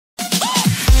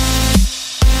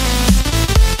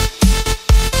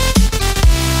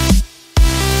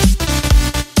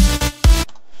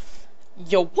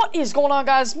Yo, what is going on,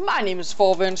 guys? My name is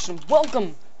Fallvench, and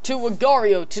welcome to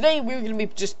Agario. Today, we're going to be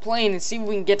just playing and see if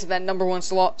we can get to that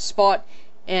 #1 spot.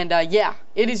 And, yeah,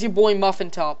 it is your boy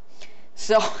Muffin Top.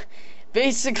 So,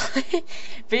 basically,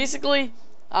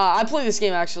 I play this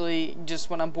game, actually, just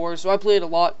when I'm bored. So, I play it a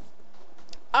lot.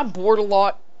 I'm bored a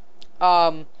lot.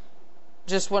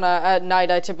 Just at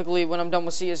night, I typically, when I'm done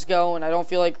with CSGO, and I don't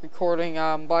feel like recording,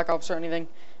 Black Ops or anything.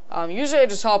 Usually I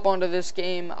just hop onto this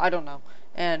game, I don't know,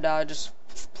 and just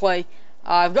play.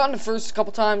 I've gotten the first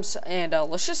couple times, and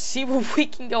let's just see what we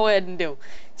can go ahead and do.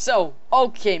 So,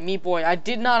 okay, Meat Boy, I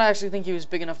did not actually think he was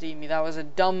big enough to eat me. That was a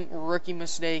dumb rookie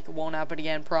mistake. Won't happen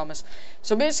again, promise.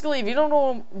 So basically, if you don't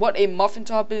know what a muffin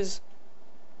top is,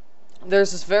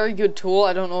 there's this very good tool.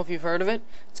 I don't know if you've heard of it.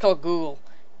 It's called Google.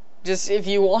 Just if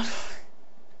you want,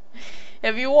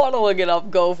 if you want to look it up,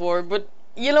 go for it. But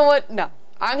you know what? No.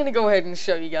 I'm going to go ahead and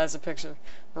show you guys a picture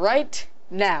right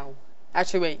now.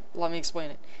 Actually, wait, let me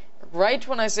explain it. Right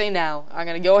when I say now, I'm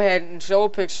going to go ahead and show a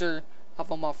picture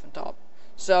of a muffin top.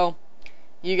 So,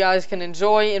 you guys can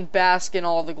enjoy and bask in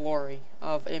all the glory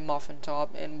of a muffin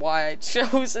top and why I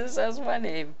chose this as my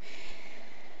name.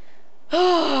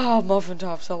 Ah, muffin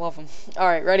tops, I love them.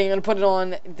 Alright, ready? I'm going to put it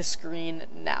on the screen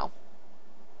now.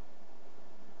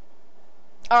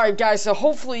 Alright, guys, so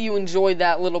hopefully you enjoyed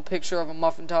that little picture of a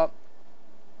muffin top.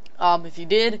 If you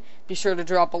did, be sure to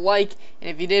drop a like, and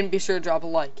if you didn't, be sure to drop a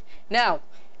like. Now,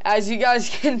 as you guys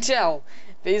can tell,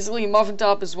 basically muffin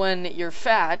top is when you're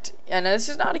fat, and this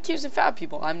is not accusing fat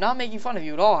people. I'm not making fun of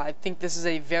you at all. I think this is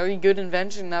a very good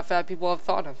invention that fat people have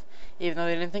thought of, even though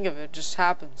they didn't think of it. It just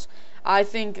happens. I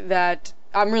think that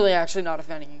I'm really actually not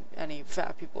offending any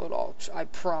fat people at all. I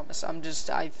promise.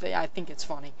 I think it's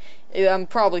funny. I'm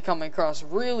probably coming across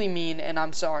really mean, and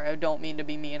I'm sorry. I don't mean to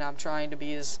be mean. I'm trying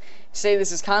to say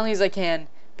this as kindly as I can,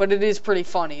 but it is pretty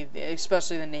funny,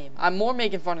 especially the name. I'm more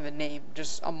making fun of the name,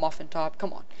 just a muffin top.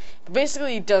 Come on. But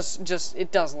basically, it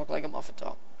does look like a muffin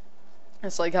top.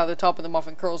 It's like how the top of the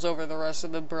muffin curls over the rest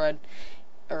of the bread,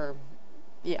 or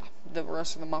yeah, the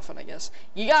rest of the muffin, I guess.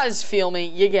 You guys feel me?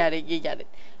 You get it.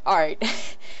 Alright,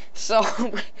 so,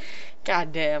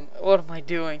 goddamn, what am I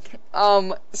doing?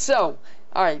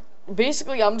 Alright,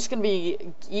 basically, I'm just gonna be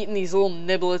eating these little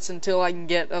niblets until I can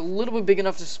get a little bit big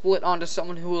enough to split onto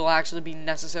someone who will actually be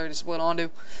necessary to split onto.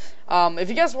 If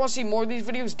you guys want to see more of these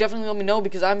videos, definitely let me know,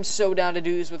 because I'm so down to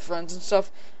do this with friends and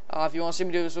stuff. If you want to see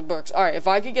me do this with Burks. Alright, if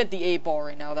I could get the 8-ball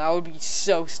right now, that would be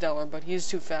so stellar, but he's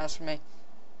too fast for me.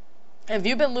 If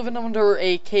you've been living under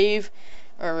a cave,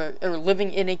 or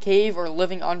living in a cave, or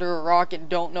living under a rock and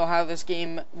don't know how this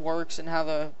game works and how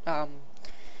the, how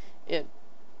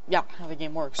the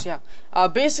game works, yeah.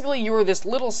 Basically, you are this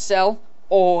little cell.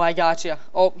 Oh, I gotcha.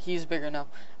 Oh, he's bigger now.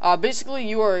 Basically,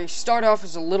 you start off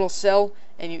as a little cell,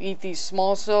 and you eat these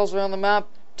small cells around the map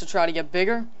to try to get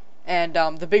bigger. And,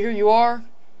 the bigger you are,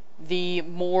 the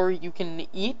more you can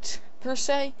eat, per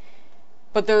se.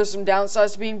 But there's some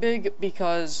downsides to being big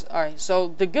because, alright,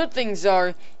 so the good things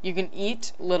are you can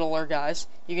eat littler guys.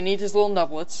 You can eat these little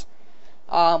nublets.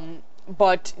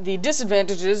 But the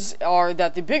disadvantages are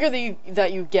that the bigger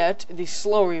that you get, the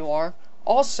slower you are.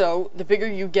 Also, the bigger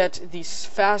you get, the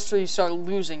faster you start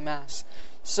losing mass.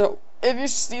 So, if you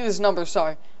see this number,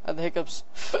 sorry, I have the hiccups.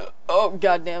 Oh,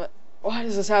 god damn it. Why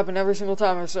does this happen every single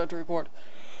time I start to record?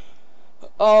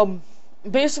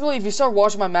 Basically, if you start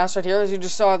watching my mass right here, as you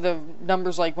just saw, the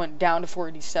numbers like went down to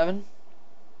 487,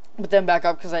 but then back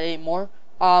up because I ate more.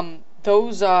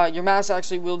 Your mass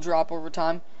actually will drop over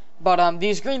time. But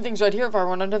these green things right here, if I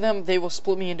run under them, they will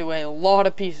split me into a lot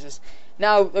of pieces.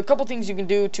 Now, a couple things you can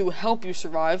do to help you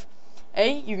survive.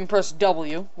 You can press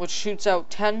W, which shoots out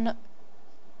 10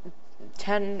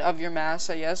 of your mass,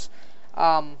 I guess.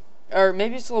 Or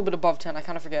maybe it's a little bit above 10, I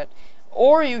kind of forget.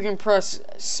 Or you can press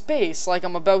space, like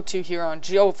I'm about to here on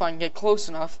Joe, if I can get close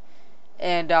enough,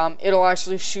 and it'll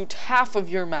actually shoot half of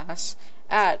your mass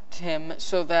at him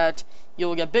so that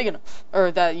you'll get big enough,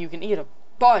 or that you can eat him.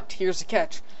 But here's the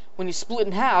catch. When you split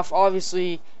in half,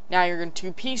 obviously, now you're in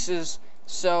two pieces,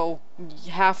 so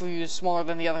half of you is smaller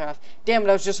than the other half. Damn it,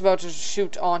 I was just about to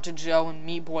shoot onto Joe, and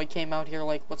Meat Boy came out here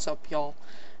like, what's up, y'all?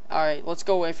 Alright, let's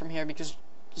go away from here, because,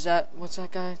 what's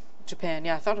that guy? Japan.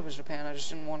 Yeah, I thought it was Japan. I just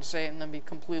didn't want to say it and then be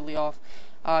completely off.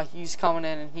 He's coming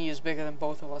in, and he is bigger than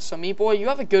both of us. So, Meat Boy, you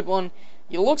have a good one.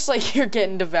 It looks like you're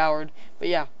getting devoured, but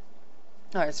yeah.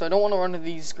 Alright, so I don't want to run into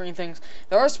these green things.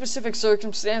 There are specific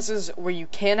circumstances where you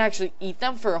can actually eat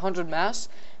them for 100 mass,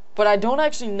 but I don't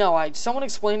actually know. Someone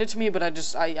explained it to me, but I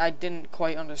didn't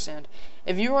quite understand.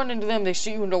 If you run into them, they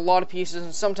shoot you into a lot of pieces,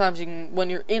 and sometimes when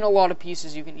you're in a lot of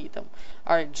pieces, you can eat them.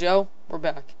 Alright, Joe, we're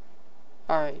back.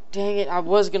 Alright, dang it, I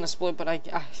was gonna split, but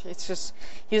it's just,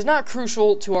 he's not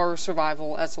crucial to our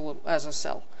survival as a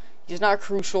cell. He's not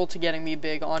crucial to getting me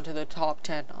big onto the top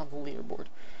 10 on the leaderboard.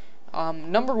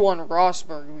 Number 1,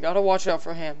 Rosberg, we gotta watch out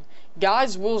for him.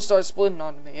 Guys will start splitting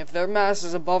on me. If their mass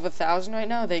is above 1,000 right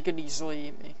now, they could easily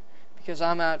eat me. Because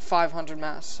I'm at 500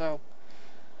 mass, so.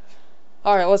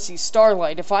 Alright, let's see,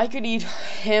 Starlight. If I could eat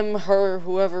him, her,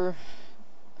 whoever,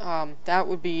 that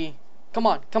would be... Come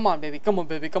on, baby. Come on,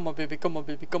 baby. Come on, baby. Come on,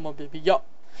 baby. Come on, baby. Yup.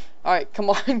 Alright, come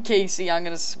on, Casey. I'm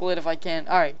gonna split if I can.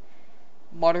 Alright.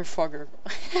 Motherfucker.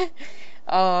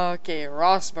 Okay,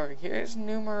 Rosberg. Here's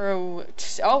numero...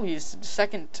 Oh, he's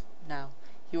second now.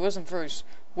 He wasn't first.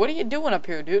 What are you doing up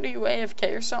here, dude? Are you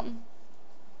AFK or something?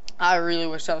 I really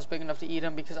wish I was big enough to eat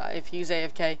him, because if he's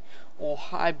AFK, oh,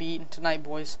 I'd be eating tonight,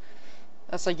 boys.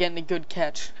 That's like getting a good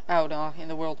catch out in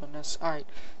the wilderness. Alright.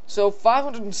 So,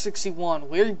 561.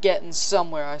 We're getting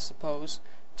somewhere, I suppose.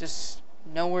 Just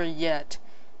nowhere yet.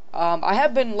 I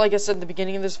have been, like I said at the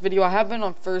beginning of this video, I have been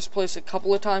on first place a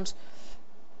couple of times.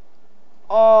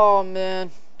 Oh,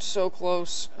 man. So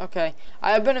close. Okay.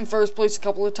 I have been in first place a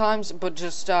couple of times, but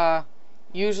just,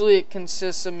 usually it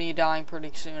consists of me dying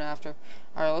pretty soon after.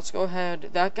 Alright, let's go ahead.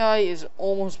 That guy is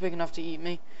almost big enough to eat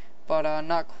me, but,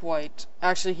 not quite.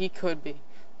 Actually, he could be.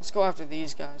 Let's go after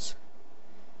these guys.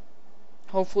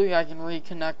 Hopefully I can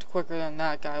reconnect quicker than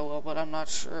that guy will, but I'm not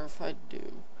sure if I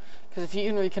do. Because if he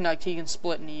can reconnect, he can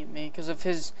split and eat me. Because of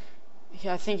his...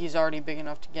 I think he's already big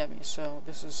enough to get me, so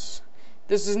this is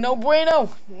no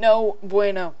bueno! No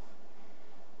bueno.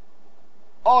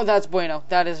 Oh, that's bueno.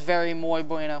 That is very muy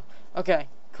bueno. Okay,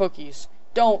 cookies.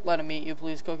 Don't let him eat you,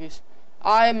 please, cookies.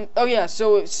 Oh yeah,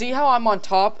 so see how I'm on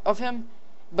top of him?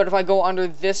 But if I go under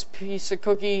this piece of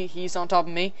cookie, he's on top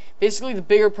of me. Basically, the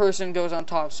bigger person goes on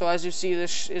top. So as you see,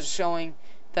 this is showing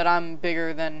that I'm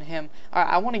bigger than him.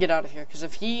 Alright, I want to get out of here, because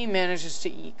if he manages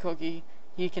to eat cookie,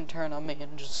 he can turn on me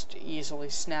and just easily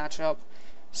snatch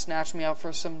me up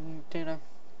for some dinner.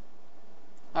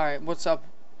 Alright, what's up?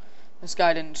 This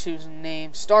guy didn't choose a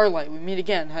name. Starlight, we meet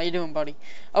again. How you doing, buddy?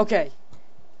 Okay.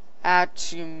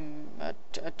 Atwame.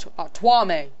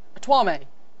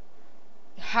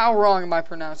 How wrong am I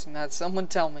pronouncing that? Someone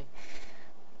tell me.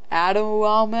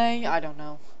 Adawame? I don't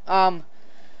know.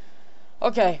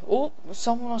 Okay. Oh,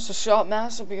 someone must have shot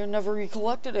massive, but you never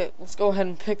recollected it. Let's go ahead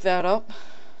and pick that up.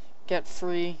 Get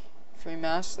free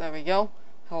mass. There we go.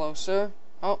 Hello, sir.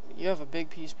 Oh, you have a big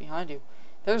piece behind you.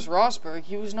 There's Rosberg.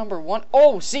 He was number 1.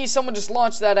 Oh, see, someone just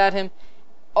launched that at him.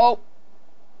 Oh.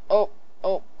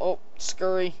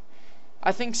 Scurry.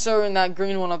 I think Sir and that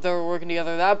green one up there were working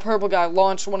together. That purple guy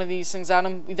launched one of these things at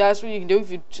him. That's what you can do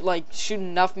if you, like, shoot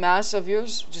enough mass of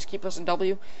yours. Just keep pressing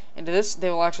W into this.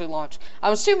 They will actually launch.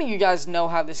 I'm assuming you guys know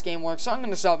how this game works, so I'm going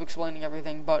to stop explaining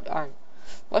everything. But, alright.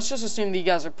 Let's just assume that you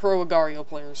guys are pro Agario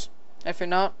players. If you're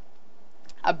not,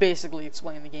 I basically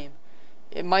explained the game.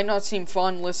 It might not seem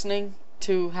fun listening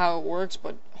to how it works,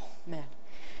 but, oh, man.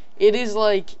 It is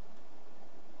like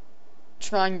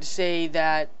trying to say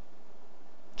that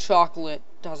chocolate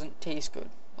doesn't taste good.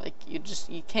 Like, you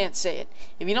can't say it.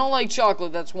 If you don't like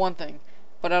chocolate, that's one thing.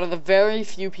 But out of the very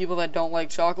few people that don't like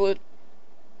chocolate,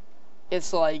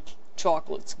 it's like,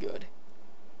 chocolate's good.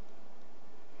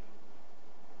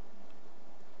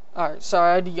 Alright,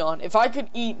 sorry, I had to yawn. If I could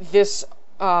eat this,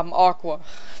 aqua,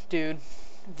 dude,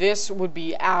 this would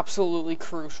be absolutely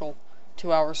crucial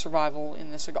to our survival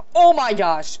in this. Oh my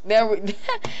gosh! There we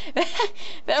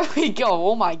go.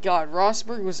 Oh my god,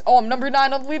 Rosberg was... Oh, I'm number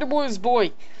 9 on the leaderboards,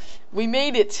 boy! We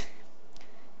made it!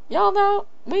 Y'all know,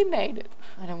 we made it.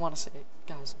 I didn't want to say it.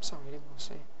 Guys, I'm sorry, I didn't want to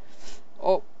say it.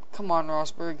 Oh, come on,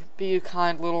 Rosberg. Be a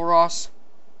kind little Ross.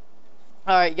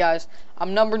 Alright, guys.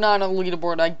 I'm number 9 on the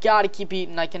leaderboard. I gotta keep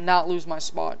eating. I cannot lose my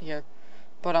spot here.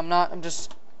 But I'm not. I'm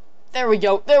just... There we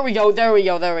go. There we go. There we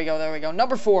go. There we go. There we go.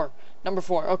 Number 4. Number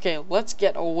 4. Okay, let's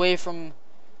get away from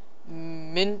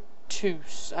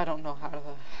Mintus. I don't know how the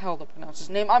hell to pronounce his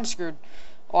name. I'm screwed.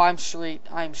 Oh, I'm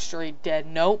straight dead.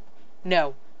 Nope.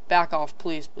 No. Back off,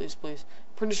 please, please, please.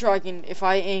 Pretty sure I can, if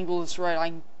I angle this right, I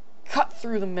can cut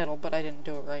through the middle, but I didn't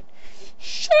do it right.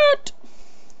 Shit!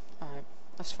 Alright,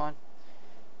 that's fine.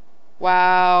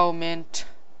 Wow, Mint.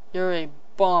 You're a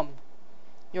bum.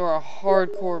 You're a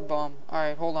hardcore bum.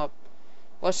 Alright, hold up.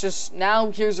 Let's just... Now,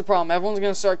 here's the problem. Everyone's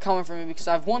going to start coming for me because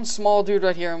I have one small dude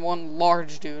right here and one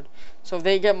large dude. So if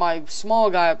they get my small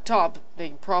guy up top, they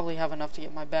probably have enough to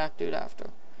get my back dude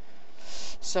after.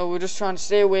 So we're just trying to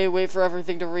stay away, wait for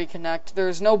everything to reconnect.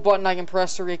 There's no button I can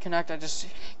press to reconnect. I just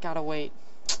gotta wait.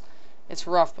 It's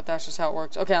rough, but that's just how it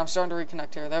works. Okay, I'm starting to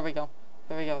reconnect here. There we go.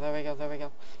 There we go, there we go, there we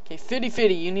go. Okay,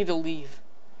 Fitty, you need to leave.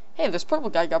 Hey, this purple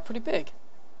guy got pretty big.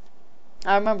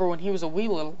 I remember when he was a wee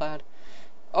little lad.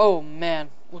 Oh, man.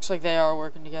 Looks like they are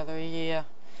working together. Yeah.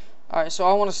 Alright, so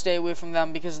I want to stay away from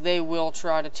them because they will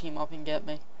try to team up and get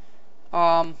me.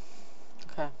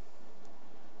 Okay.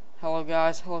 Hello,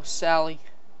 guys. Hello, Sally.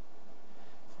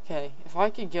 Okay, if I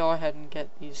could go ahead and get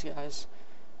these guys,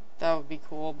 that would be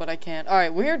cool, but I can't.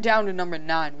 Alright, we're down to number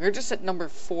 9. We're just at number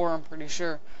 4, I'm pretty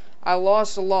sure. I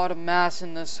lost a lot of mass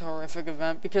in this horrific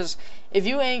event, because if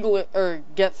you angle it, or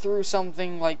get through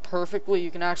something, like, perfectly, you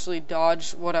can actually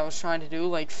dodge what I was trying to do,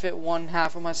 like, fit one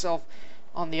half of myself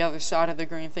on the other side of the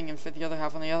green thing and fit the other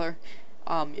half on the other.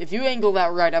 If you angle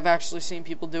that right, I've actually seen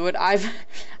people do it. I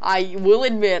will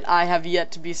admit, I have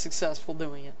yet to be successful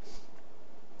doing it.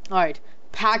 Alright.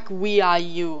 Pat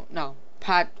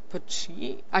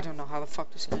Pachi? I don't know how the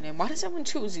fuck to say the name. Why does everyone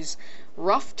choose these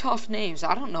rough, tough names?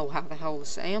 I don't know how the hell to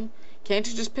say them. Can't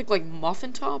you just pick, like,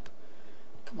 Muffin Top?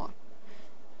 Come on.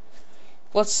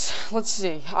 Let's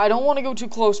see. I don't want to go too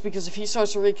close because if he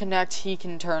starts to reconnect, he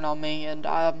can turn on me, and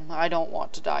I don't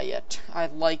want to die yet.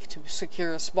 I'd like to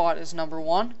secure a spot as number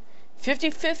 1.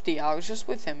 50-50. I was just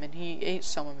with him, and he ate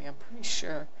some of me, I'm pretty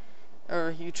sure.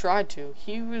 Or he tried to.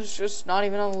 He was just not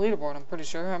even on the leaderboard, I'm pretty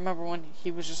sure. I remember when he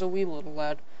was just a wee little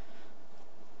lad.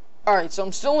 Alright, so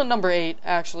I'm still in number 8.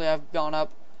 Actually, I've gone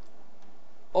up.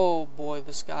 Oh boy,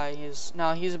 this guy is...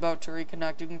 Now, he's about to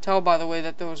reconnect. You can tell by the way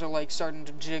that those are, like, starting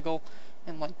to jiggle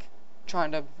and, like,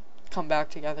 trying to come back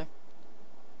together.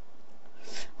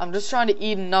 I'm just trying to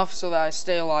eat enough so that I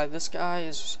stay alive. This guy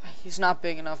is... He's not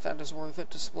big enough that it's worth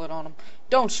it to split on him.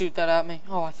 Don't shoot that at me.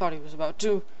 Oh, I thought he was about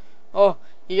to. Oh,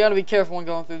 you gotta be careful when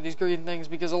going through these green things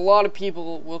because a lot of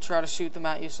people will try to shoot them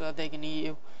at you so that they can eat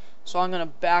you. So I'm gonna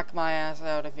back my ass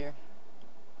out of here.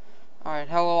 Alright,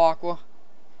 hello Aqua.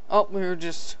 Oh, we were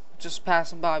just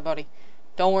passing by, buddy.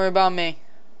 Don't worry about me.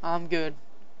 I'm good.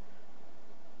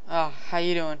 How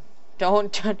you doing?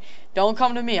 Don't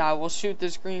come to me. I will shoot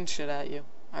this green shit at you.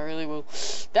 I really will.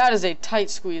 That is a tight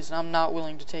squeeze, and I'm not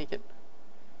willing to take it.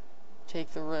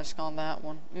 Take the risk on that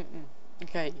one.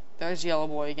 Okay, there's Yellow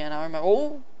Boy again. I remember.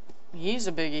 Oh, he's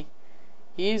a biggie.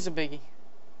 He's a biggie.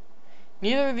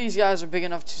 Neither of these guys are big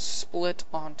enough to split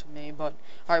onto me, but...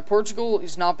 Alright, Portugal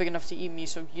is not big enough to eat me,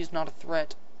 so he's not a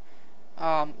threat.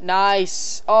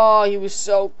 Nice. Oh, he was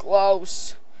so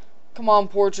close. Come on,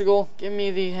 Portugal. Give me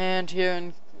the hand here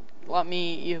and let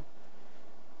me eat you.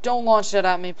 Don't launch that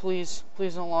at me, please.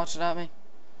 Please don't launch it at me.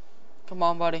 Come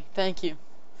on, buddy. Thank you.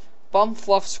 Bum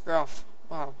Fluff Scruff.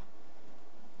 Wow.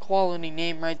 Quality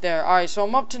name right there. Alright, so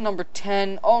I'm up to number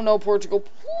 10. Oh, no, Portugal.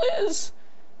 Please.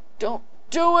 Don't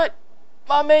do it.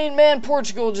 My main man,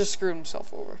 Portugal, just screwed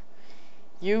himself over.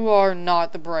 You are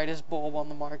not the brightest bulb on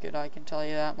the market, I can tell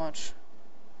you that much.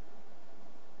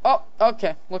 Oh,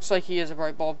 okay. Looks like he is a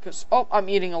bright bulb, because... Oh, I'm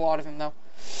eating a lot of him, though.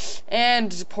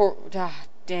 And...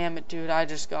 damn it, dude. I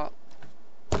just got...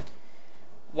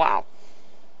 Wow.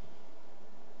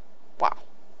 Wow.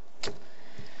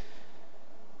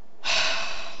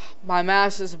 My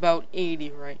mass is about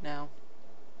 80 right now.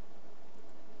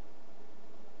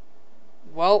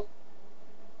 Well...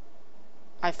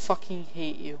 I fucking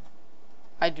hate you.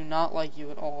 I do not like you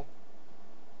at all.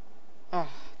 Ugh,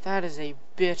 that is a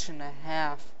bitch and a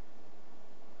half.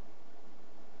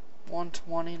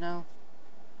 120 now.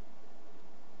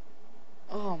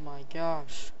 Oh my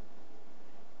gosh.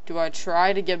 Do I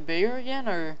try to get bigger again,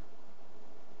 or...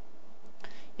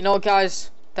 You know what,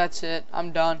 guys? That's it.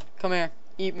 I'm done. Come here.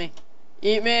 Eat me.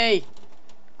 Eat me!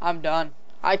 I'm done.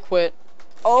 I quit.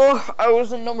 Oh, I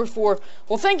was in number 4.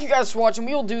 Well, thank you guys for watching.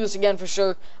 We will do this again for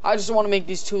sure. I just don't want to make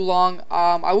these too long.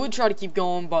 I would try to keep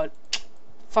going, but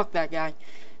fuck that guy.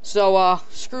 So,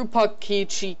 screw Puck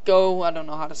Chico. I don't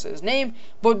know how to say his name.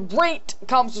 But rate,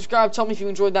 comment, subscribe. Tell me if you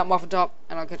enjoyed that muffin top.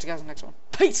 And I'll catch you guys in the next one.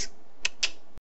 Peace!